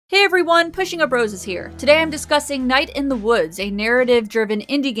Hey everyone, Pushinguproses here. Today I'm discussing Night in the Woods, a narrative-driven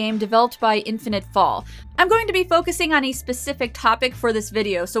indie game developed by Infinite Fall. I'm going to be focusing on a specific topic for this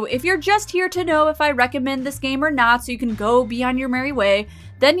video, so if you're just here to know if I recommend this game or not so you can go be on your merry way,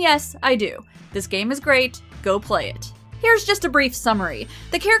 then yes, I do. This game is great, go play it. Here's just a brief summary.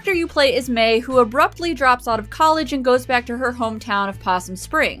 The character you play is May, who abruptly drops out of college and goes back to her hometown of Possum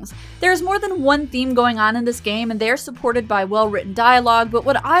Springs. There is more than one theme going on in this game, and they are supported by well-written dialogue, but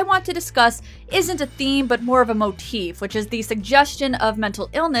what I want to discuss isn't a theme, but more of a motif, which is the suggestion of mental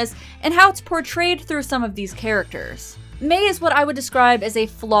illness and how it's portrayed through some of these characters. May is what I would describe as a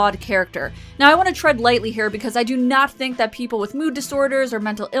flawed character. Now I want to tread lightly here because I do not think that people with mood disorders or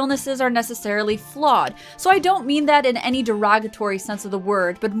mental illnesses are necessarily flawed, so I don't mean that in any derogatory sense of the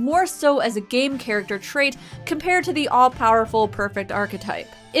word, but more so as a game character trait compared to the all-powerful perfect archetype.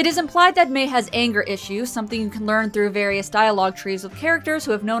 It is implied that May has anger issues, something you can learn through various dialogue trees with characters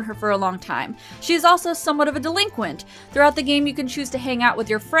who have known her for a long time. She is also somewhat of a delinquent. Throughout the game you can choose to hang out with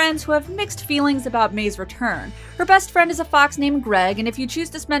your friends who have mixed feelings about May's return. Her best friend is a fox named Greg, and if you choose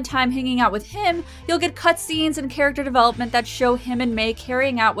to spend time hanging out with him, you'll get cutscenes and character development that show him and May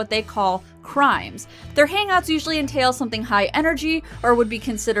carrying out what they call crimes. Their hangouts usually entail something high energy or would be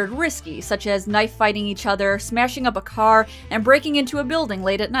considered risky, such as knife fighting each other, smashing up a car, and breaking into a building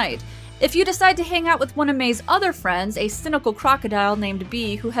late at night. If you decide to hang out with one of May's other friends, a cynical crocodile named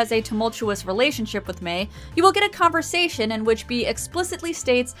B who has a tumultuous relationship with May, you will get a conversation in which B explicitly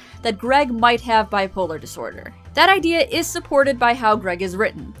states that Greg might have bipolar disorder. That idea is supported by how Greg is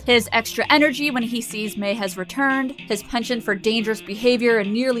written. His extra energy when he sees May has returned, his penchant for dangerous behavior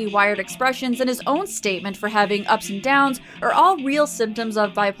and nearly wired expressions, and his own statement for having ups and downs are all real symptoms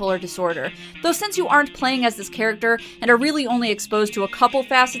of bipolar disorder. Though since you aren't playing as this character and are really only exposed to a couple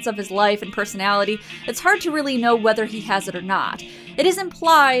facets of his life and personality, it's hard to really know whether he has it or not. It is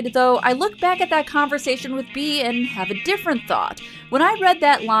implied, though I look back at that conversation with B and have a different thought. When I read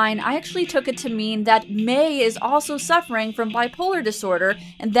that line, I actually took it to mean that May is also suffering from bipolar disorder,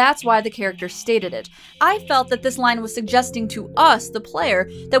 and that's why the character stated it. I felt that this line was suggesting to us, the player,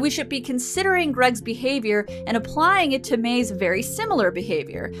 that we should be considering Greg's behavior and applying it to May's very similar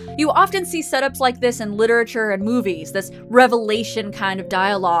behavior. You often see setups like this in literature and movies, this revelation kind of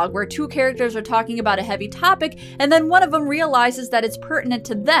dialogue where two characters are talking about a heavy topic and then one of them realizes that it's pertinent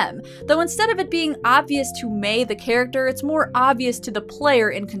to them, though instead of it being obvious to May, the character, it's more obvious to the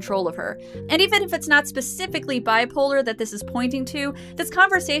player in control of her. And even if it's not specifically bipolar that this is pointing to, this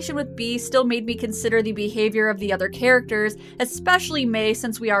conversation with B still made me consider the behavior of the other characters, especially May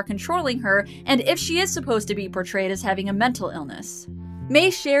since we are controlling her, and if she is supposed to be portrayed as having a mental illness. May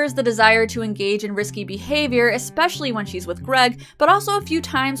shares the desire to engage in risky behavior, especially when she's with Greg, but also a few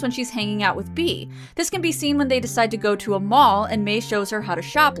times when she's hanging out with B. This can be seen when they decide to go to a mall and May shows her how to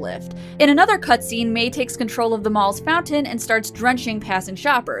shoplift. In another cutscene, May takes control of the mall's fountain and starts drenching passing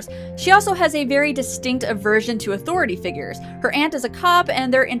shoppers. She also has a very distinct aversion to authority figures. Her aunt is a cop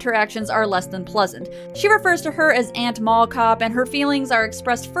and their interactions are less than pleasant. She refers to her as Aunt Mall Cop, and her feelings are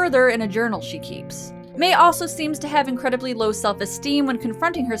expressed further in a journal she keeps. May also seems to have incredibly low self-esteem when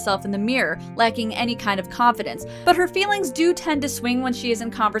confronting herself in the mirror, lacking any kind of confidence, but her feelings do tend to swing when she is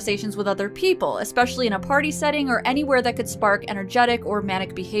in conversations with other people, especially in a party setting or anywhere that could spark energetic or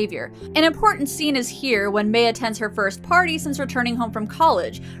manic behavior. An important scene is here when May attends her first party since returning home from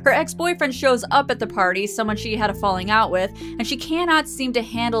college. Her ex-boyfriend shows up at the party, someone she had a falling out with, and she cannot seem to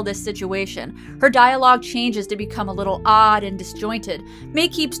handle this situation. Her dialogue changes to become a little odd and disjointed. May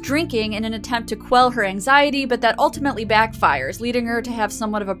keeps drinking in an attempt to quell her anxiety, but that ultimately backfires, leading her to have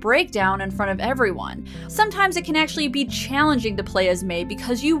somewhat of a breakdown in front of everyone. Sometimes it can actually be challenging to play as May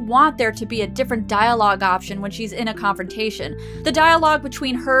because you want there to be a different dialogue option when she's in a confrontation. The dialogue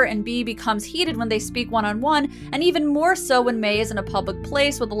between her and B becomes heated when they speak one-on-one, and even more so when May is in a public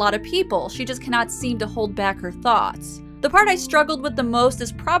place with a lot of people. She just cannot seem to hold back her thoughts. The part I struggled with the most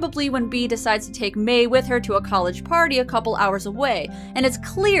is probably when B decides to take May with her to a college party a couple hours away, and it's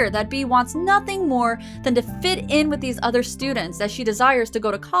clear that B wants nothing more than to fit in with these other students as she desires to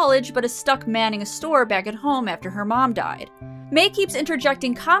go to college but is stuck manning a store back at home after her mom died. May keeps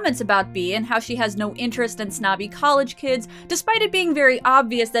interjecting comments about B and how she has no interest in snobby college kids, despite it being very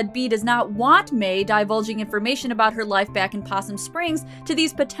obvious that B does not want May divulging information about her life back in Possum Springs to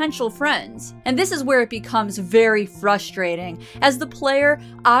these potential friends. And this is where it becomes very frustrating. As the player,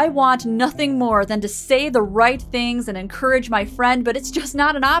 I want nothing more than to say the right things and encourage my friend, but it's just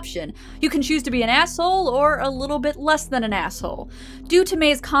not an option. You can choose to be an asshole or a little bit less than an asshole. Due to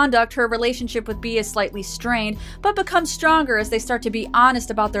May's conduct, her relationship with B is slightly strained, but becomes stronger as they start to be honest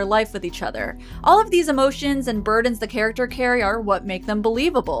about their life with each other. All of these emotions and burdens the character carry are what make them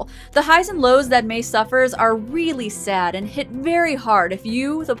believable. The highs and lows that May suffers are really sad and hit very hard if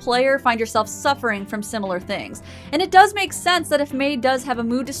you, the player, find yourself suffering from similar things. And it does make sense that if May does have a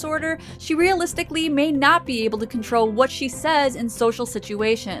mood disorder, she realistically may not be able to control what she says in social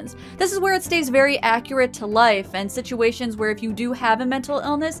situations. This is where it stays very accurate to life and situations where if you do have a mental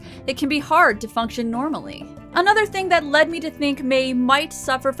illness, it can be hard to function normally. Another thing that led me to think May might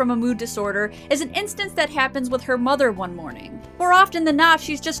suffer from a mood disorder is an instance that happens with her mother one morning. More often than not,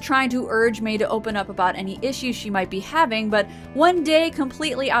 she's just trying to urge May to open up about any issues she might be having, but one day,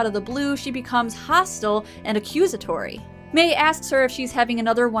 completely out of the blue, she becomes hostile and accusatory. May asks her if she's having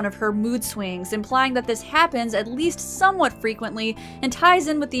another one of her mood swings, implying that this happens at least somewhat frequently and ties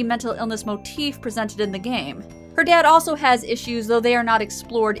in with the mental illness motif presented in the game. Her dad also has issues, though they are not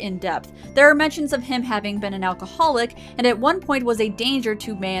explored in depth. There are mentions of him having been an alcoholic, and at one point was a danger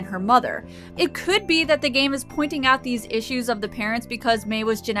to May and her mother. It could be that the game is pointing out these issues of the parents because May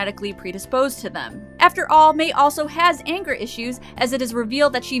was genetically predisposed to them. After all, May also has anger issues, as it is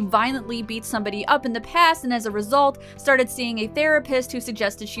revealed that she violently beat somebody up in the past and as a result started seeing a therapist who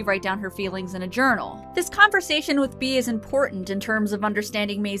suggested she write down her feelings in a journal. This conversation with B is important in terms of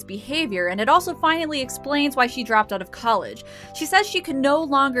understanding May's behavior, and it also finally explains why she dropped out of college. She says she can no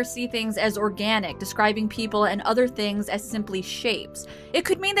longer see things as organic, describing people and other things as simply shapes. It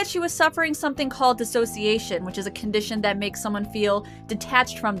could mean that she was suffering something called dissociation, which is a condition that makes someone feel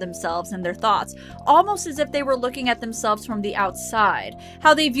detached from themselves and their thoughts, almost as if they were looking at themselves from the outside.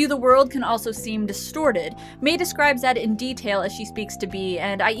 How they view the world can also seem distorted. May describes that in detail as she speaks to B,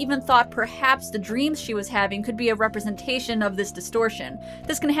 and I even thought perhaps the dreams she was having could be a representation of this distortion.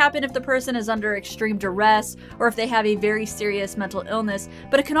 This can happen if the person is under extreme duress, or if they have a very serious mental illness,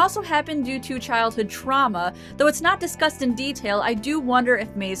 but it can also happen due to childhood trauma. Though it's not discussed in detail, I do wonder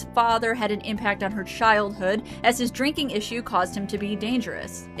if May's father had an impact on her childhood, as his drinking issue caused him to be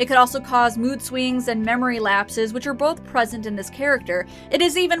dangerous. It could also cause mood swings and memory lapses, which are both present in this character. It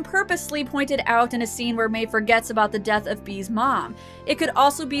is even purposely pointed out in a scene where May forgets about the death of B's mom. It could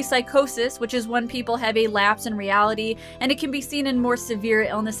also be psychosis, which is when people have a lapse in reality, and it can be seen in more severe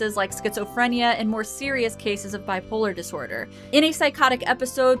illnesses like schizophrenia and more serious cases of bipolar disorder. In a psychotic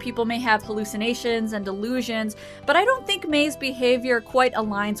episode, people may have hallucinations and delusions, but I don't think May's behavior quite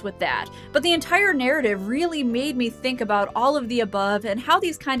aligns with that. But the entire narrative really made me think about all of the above and how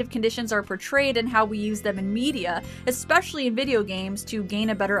these kind of conditions are portrayed and how we use them in media, especially in video games, to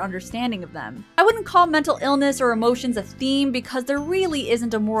gain a better understanding of them. I wouldn't call mental illness or emotions a theme because there really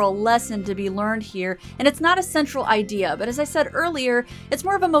isn't a moral lesson to be learned here, and it's not a central idea, but as I said earlier, it's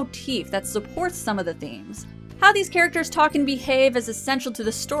more of a motif that supports some of the themes. How these characters talk and behave is essential to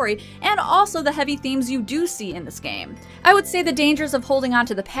the story, and also the heavy themes you do see in this game. I would say the dangers of holding on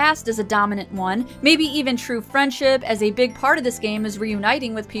to the past is a dominant one, maybe even true friendship, as a big part of this game is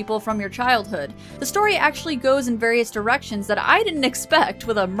reuniting with people from your childhood. The story actually goes in various directions that I didn't expect,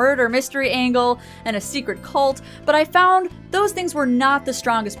 with a murder mystery angle and a secret cult, but I found those things were not the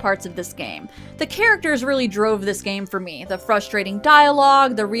strongest parts of this game. The characters really drove this game for me. The frustrating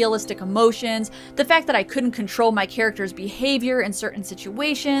dialogue, the realistic emotions, the fact that I couldn't control my character's behavior in certain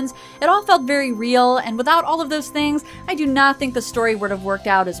situations, it all felt very real, and without all of those things, I do not think the story would have worked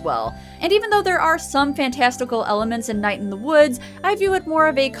out as well. And even though there are some fantastical elements in Night in the Woods, I view it more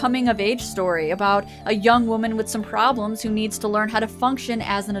of a coming-of-age story about a young woman with some problems who needs to learn how to function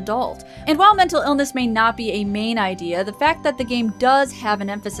as an adult. And while mental illness may not be a main idea, the fact that the game does have an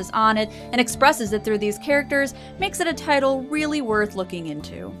emphasis on it and expresses it through these characters makes it a title really worth looking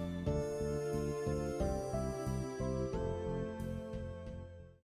into.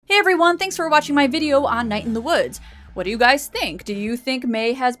 Hey everyone, thanks for watching my video on Night in the Woods. What do you guys think? Do you think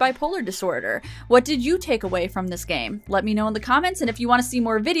May has bipolar disorder? What did you take away from this game? Let me know in the comments, and if you want to see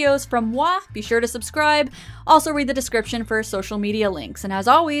more videos from moi, be sure to subscribe. Also read the description for social media links, and as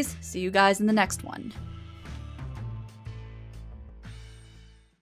always, see you guys in the next one.